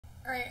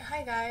Alright,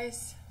 hi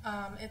guys,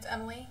 it's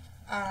Emily.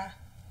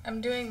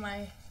 I'm doing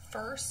my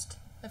first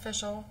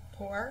official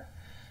pour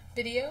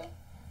video,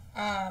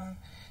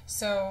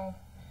 so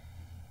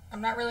I'm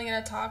not really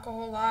going to talk a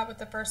whole lot with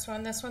the first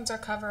one. This one's a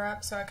cover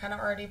up, so I kind of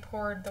already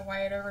poured the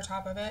white over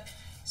top of it.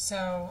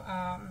 So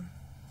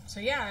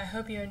yeah, I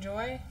hope you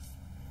enjoy.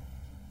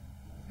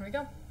 Here we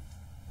go.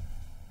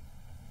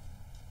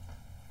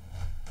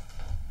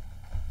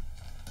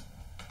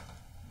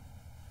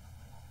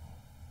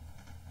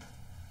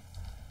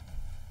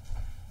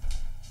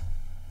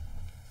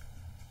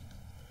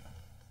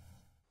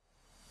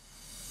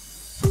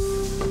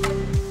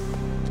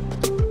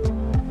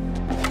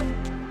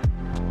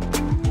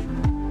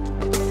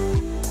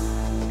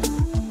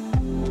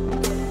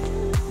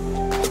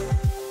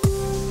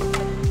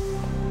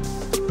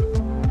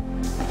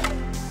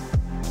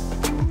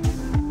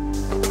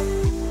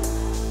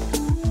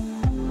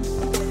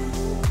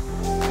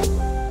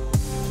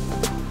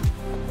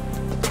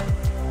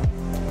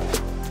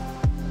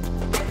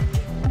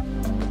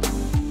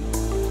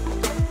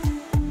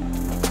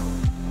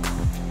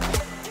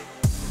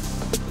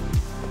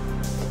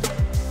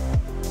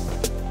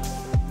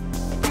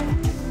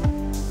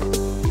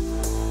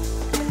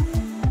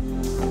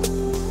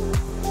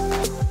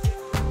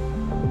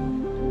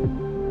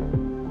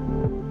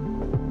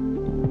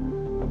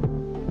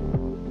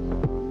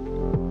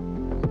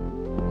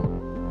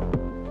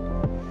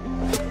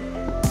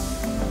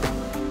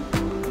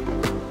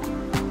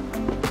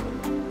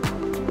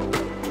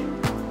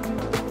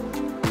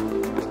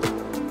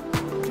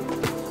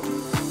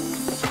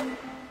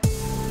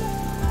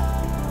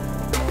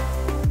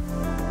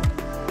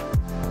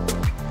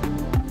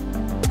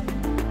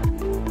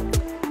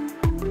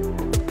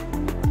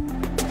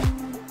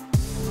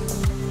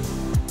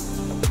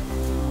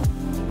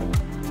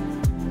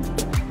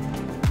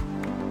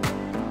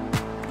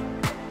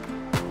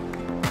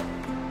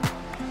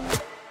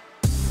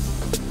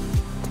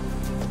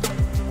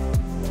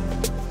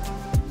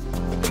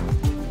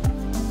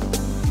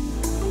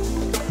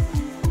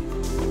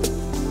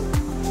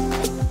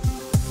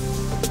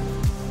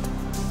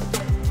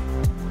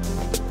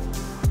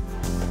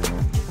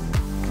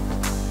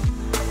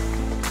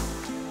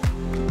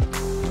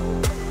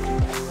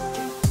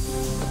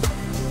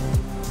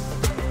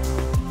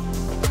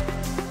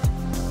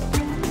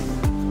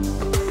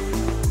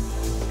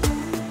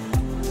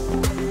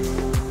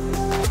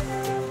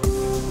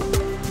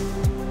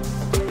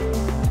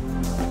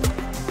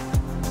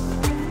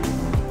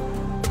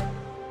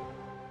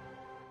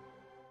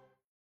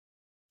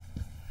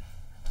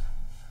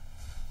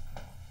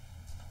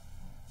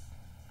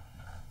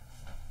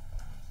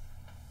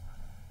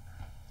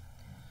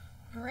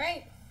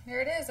 Alright, there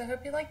it is. I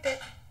hope you liked it.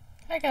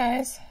 Hi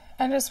guys,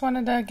 I just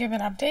wanted to give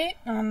an update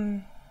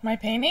on my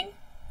painting.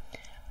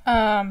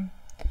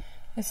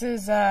 This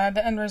is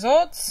the end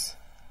results.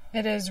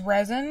 It is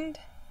resined.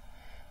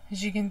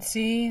 As you can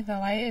see, the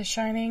light is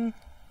shining. You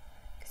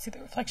can see the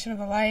reflection of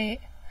the light.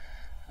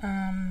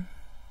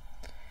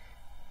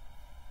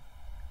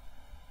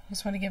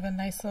 Just want to give a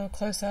nice little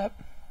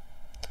close-up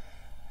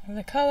of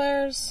the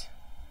colors.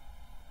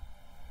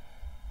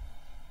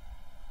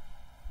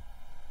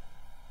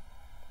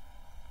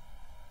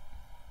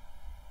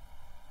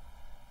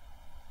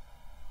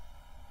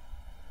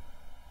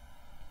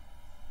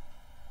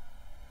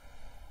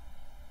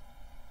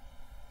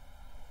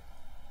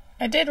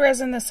 I did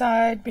resin the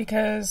side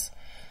because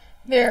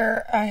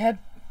there I had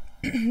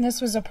this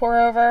was a pour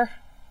over,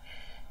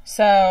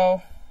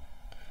 so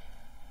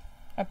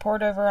I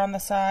poured over on the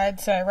side,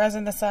 so I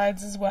resined the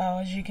sides as well,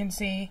 as you can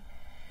see.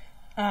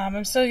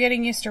 I'm still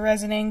getting used to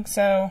resining,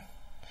 so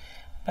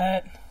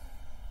but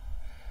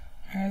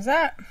there's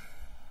that.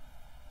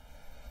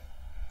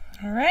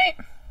 Alright,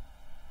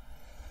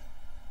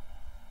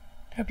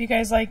 hope you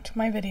guys liked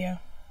my video.